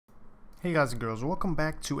Hey guys and girls, welcome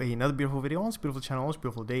back to another beautiful video on this beautiful channel, on this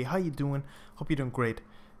beautiful day. How you doing? Hope you're doing great.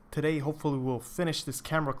 Today, hopefully we'll finish this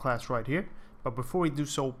camera class right here. But before we do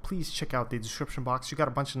so, please check out the description box. You got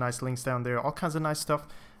a bunch of nice links down there, all kinds of nice stuff,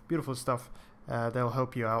 beautiful stuff that'll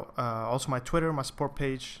help you out. Also my Twitter, my support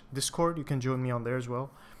page, Discord, you can join me on there as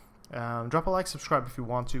well. Drop a like, subscribe if you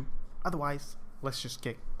want to. Otherwise, let's just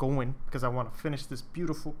get going because I want to finish this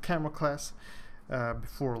beautiful camera class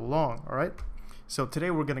before long, alright? So today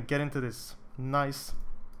we're going to get into this nice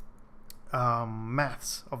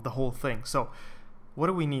maths of the whole thing. So what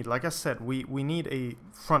do we need? Like I said, we need a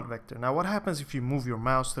front vector. Now what happens if you move your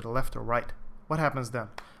mouse to the left or right? What happens then?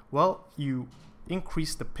 Well, you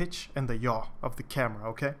increase the pitch and the yaw of the camera,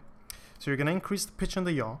 okay? So you're going to increase the pitch and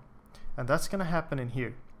the yaw, and that's going to happen in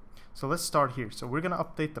here. So let's start here. So we're going to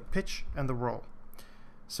update the pitch and the roll.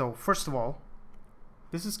 So first of all,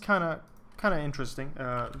 this is kind of interesting.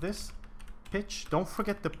 This pitch, don't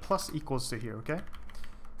forget the plus equals to here, okay?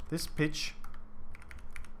 This pitch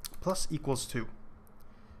plus equals 2.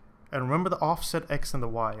 And remember the offset x and the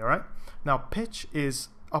y, alright? Now pitch is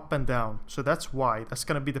up and down, so that's y. That's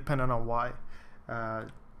going to be dependent on y.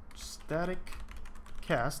 Static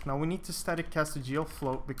cast. Now we need to static cast the GL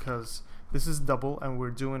float because this is double and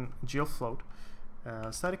we're doing GL float.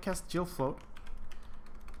 Static cast GL float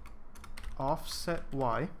offset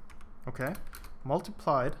y, okay,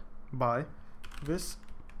 multiplied by this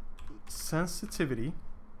sensitivity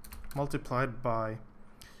multiplied by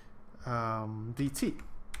dt,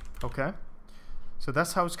 okay? So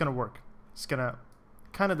that's how it's gonna work. It's gonna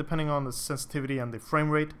kind of, depending on the sensitivity and the frame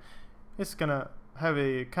rate, it's gonna have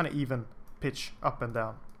a kind of even pitch up and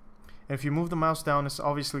down. And if you move the mouse down, it's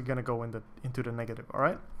obviously gonna go into the negative, all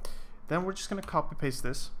right? Then we're just gonna copy paste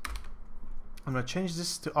this. I'm gonna change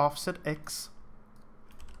this to offset x.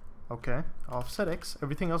 Okay, offset x.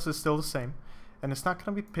 Everything else is still the same. And it's not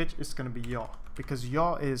going to be pitch, it's going to be yaw. Because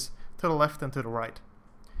yaw is to the left and to the right.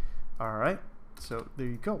 Alright, so there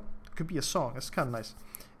you go. It could be a song, it's kind of nice.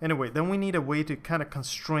 Anyway, then we need a way to kind of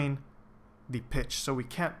constrain the pitch. So we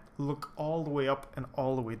can't look all the way up and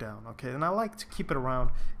all the way down. Okay, and I like to keep it around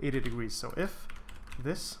 80 degrees. So if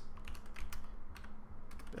this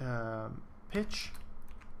pitch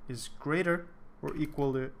is greater or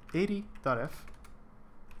equal to 80.f,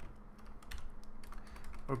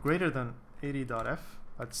 or greater than 80.f,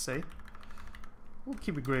 let's say. We'll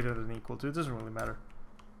keep it greater than equal to, it doesn't really matter.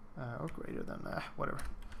 Or greater than, whatever.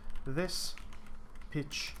 This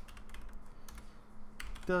pitch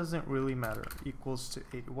doesn't really matter, equals to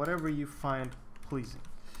 80, whatever you find pleasing.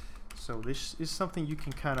 So this is something you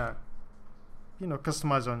can kind of, you know,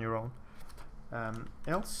 customize on your own.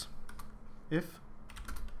 Else, if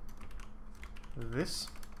this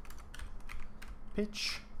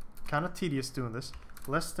pitch, kind of tedious doing this,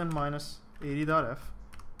 less than minus 80.f,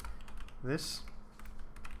 this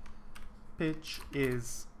pitch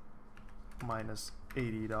is minus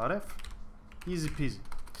 80.f. Easy peasy.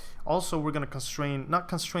 Also, we're going to constrain, not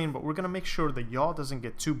constrain, but we're going to make sure the yaw doesn't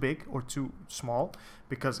get too big or too small,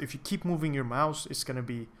 because if you keep moving your mouse, it's going to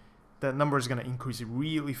be, that number is going to increase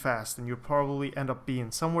really fast, and you'll probably end up being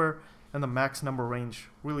somewhere in the max number range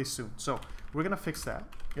really soon. So we're going to fix that.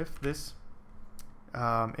 If this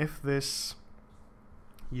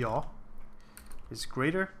yaw is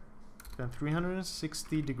greater than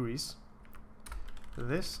 360 degrees,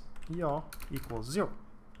 this yaw equals 0,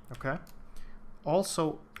 okay?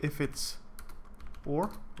 Also, if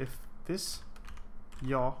this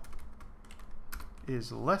yaw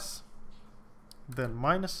is less than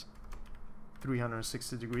minus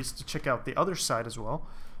 360 degrees, to check out the other side as well,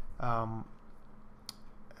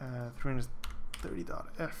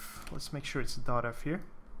 330.f, let's make sure it's .f here,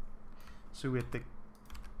 so we get the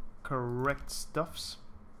correct stuffs.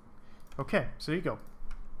 Okay, so there you go.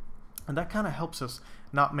 And that kind of helps us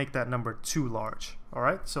not make that number too large.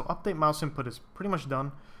 Alright, so update mouse input is pretty much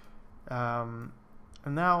done. And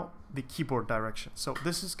now the keyboard direction. So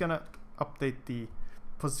this is gonna update the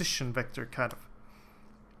position vector kind of.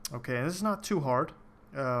 Okay, and this is not too hard.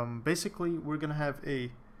 Basically we're gonna have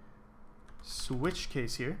a switch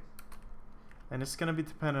case here, and it's gonna be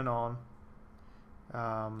dependent on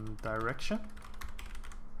direction.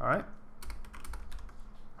 Alright,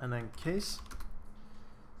 and then case,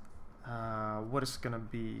 what is going to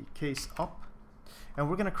be case up, and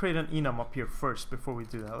we're going to create an enum up here first before we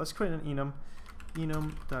do that. Let's create an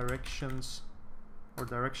enum directions, or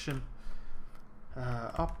direction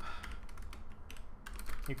up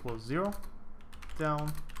equals 0,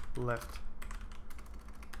 down, left,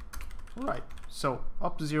 right. So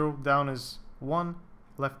up 0, down is 1,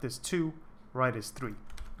 left is 2, right is 3.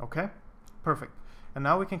 Okay, perfect. And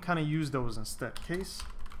now we can kind of use those instead. Case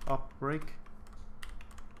up break,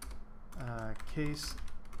 case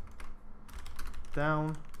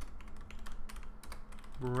down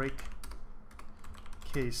break,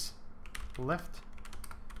 case left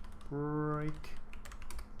break,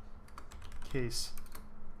 case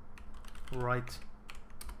right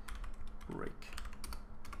break,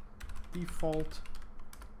 default,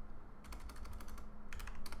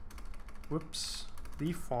 whoops,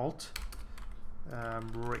 default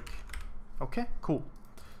break. Okay, cool.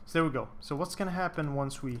 So there we go. So what's going to happen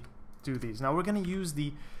once we do these? Now we're going to use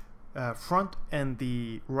the front and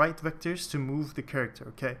the right vectors to move the character.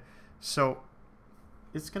 Okay, so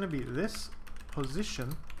it's going to be this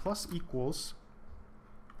position plus equals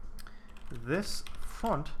this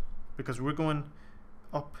front, because we're going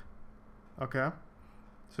up. Okay,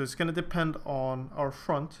 so it's going to depend on our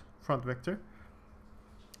front vector,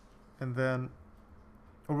 and then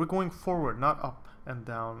we're going forward, not up and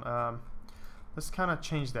down. Let's kind of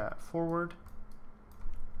change that. Forward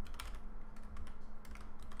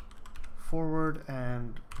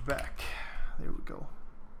and back. There we go.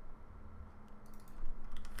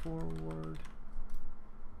 Forward,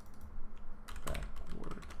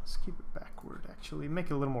 backward. Let's keep it backward, actually. Make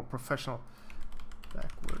it a little more professional.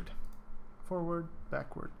 Backward, forward,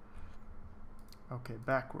 backward. Okay,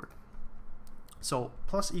 backward. So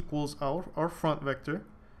plus equals our front vector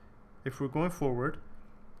if we're going forward,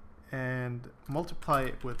 and multiply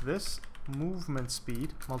it with this movement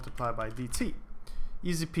speed multiplied by dt.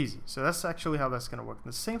 Easy peasy. So that's actually how that's going to work.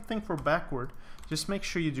 The same thing for backward. Just make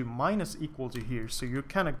sure you do minus equal to here, so you're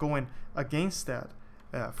kind of going against that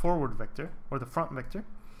forward vector or the front vector.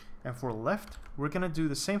 And for left, we're going to do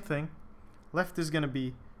the same thing. Left is going to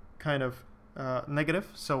be kind of negative,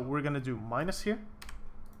 so we're going to do minus here,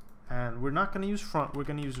 and we're not going to use front, we're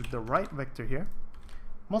going to use the right vector here,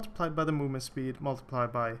 multiplied by the movement speed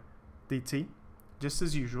multiplied by dt, just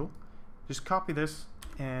as usual. Just copy this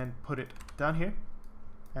and put it down here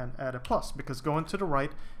and add a plus, because going to the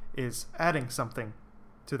right is adding something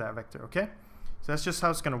to that vector. Okay, so that's just how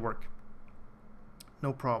it's going to work.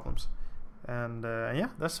 No problems. And yeah,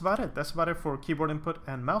 that's about it. That's about it for keyboard input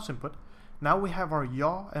and mouse input. Now we have our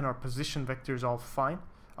yaw and our position vectors all fine,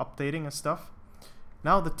 updating and stuff.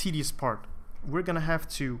 Now the tedious part, we're gonna have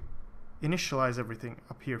to initialize everything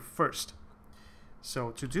up here first. So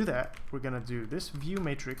to do that, we're gonna do this view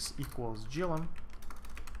matrix equals glm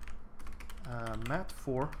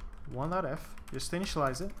mat4 1.f, just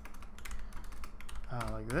initialize it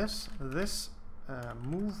like this. This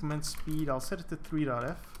movement speed, I'll set it to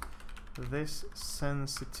 3.f. This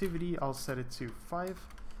sensitivity, I'll set it to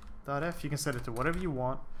 5.f. You can set it to whatever you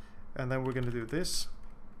want. And then we're going to do this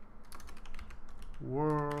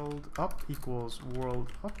world up equals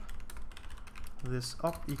world up. This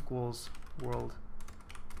up equals world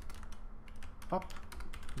up.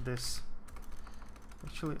 This,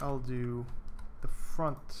 actually I'll do the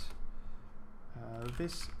front.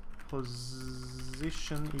 This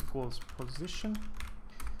position equals position.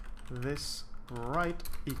 This right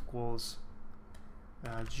equals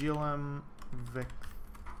glm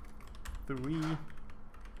vec3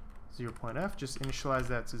 0.f. Just initialize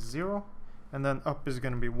that to 0, and then up is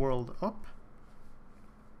going to be world up.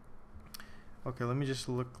 Okay, let me just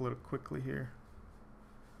look a little quickly here.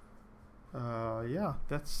 Yeah,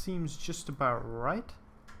 that seems just about right.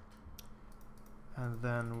 And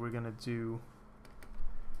then we're going to do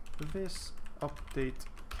this update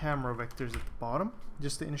camera vectors at the bottom,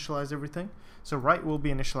 just to initialize everything. So right will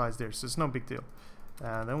be initialized there, so it's no big deal.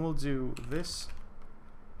 Then we'll do this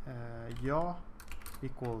yaw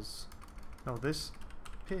equals, no, this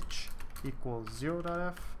pitch equals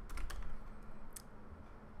 0.f.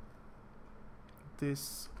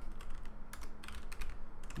 This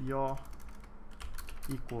yaw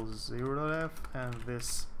equals 0.f, and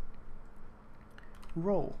this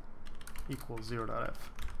roll equals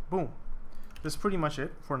 0.f. Boom. That's pretty much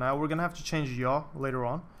it for now. We're gonna have to change yaw later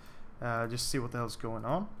on, just see what the hell's going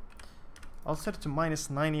on. I'll set it to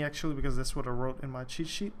 -90 actually, because that's what I wrote in my cheat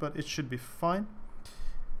sheet, but it should be fine.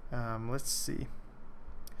 Let's see.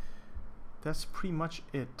 That's pretty much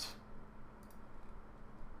it.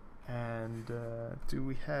 And do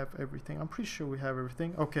we have everything? I'm pretty sure we have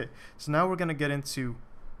everything. Okay, so now we're gonna get into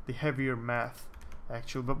the heavier math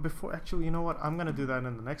actually, but before, actually, you know what, I'm gonna do that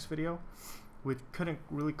in the next video. We couldn't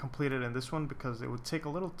really complete it in this one because it would take a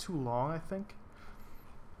little too long, I think.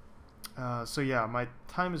 So yeah, my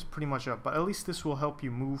time is pretty much up, but at least this will help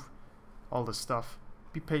you move all the stuff.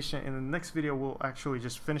 Be patient. In the next video we'll actually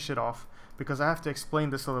just finish it off, because I have to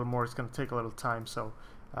explain this a little more. It's going to take a little time, so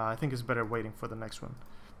I think it's better waiting for the next one.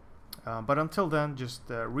 But until then, just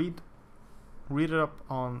read read it up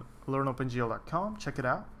on learnopengl.com. Check it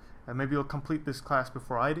out. And maybe you'll complete this class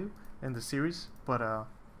before I do in the series, but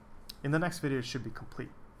in the next video it should be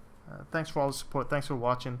complete. Thanks for all the support. Thanks for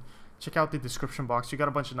watching. Check out the description box. You got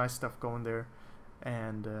a bunch of nice stuff going there.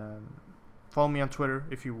 And follow me on Twitter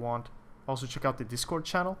if you want. Also check out the Discord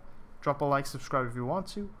channel. Drop a like, subscribe if you want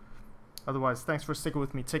to. Otherwise, thanks for sticking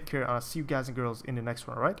with me. Take care. I'll see you guys and girls in the next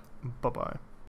one, alright? Bye-bye.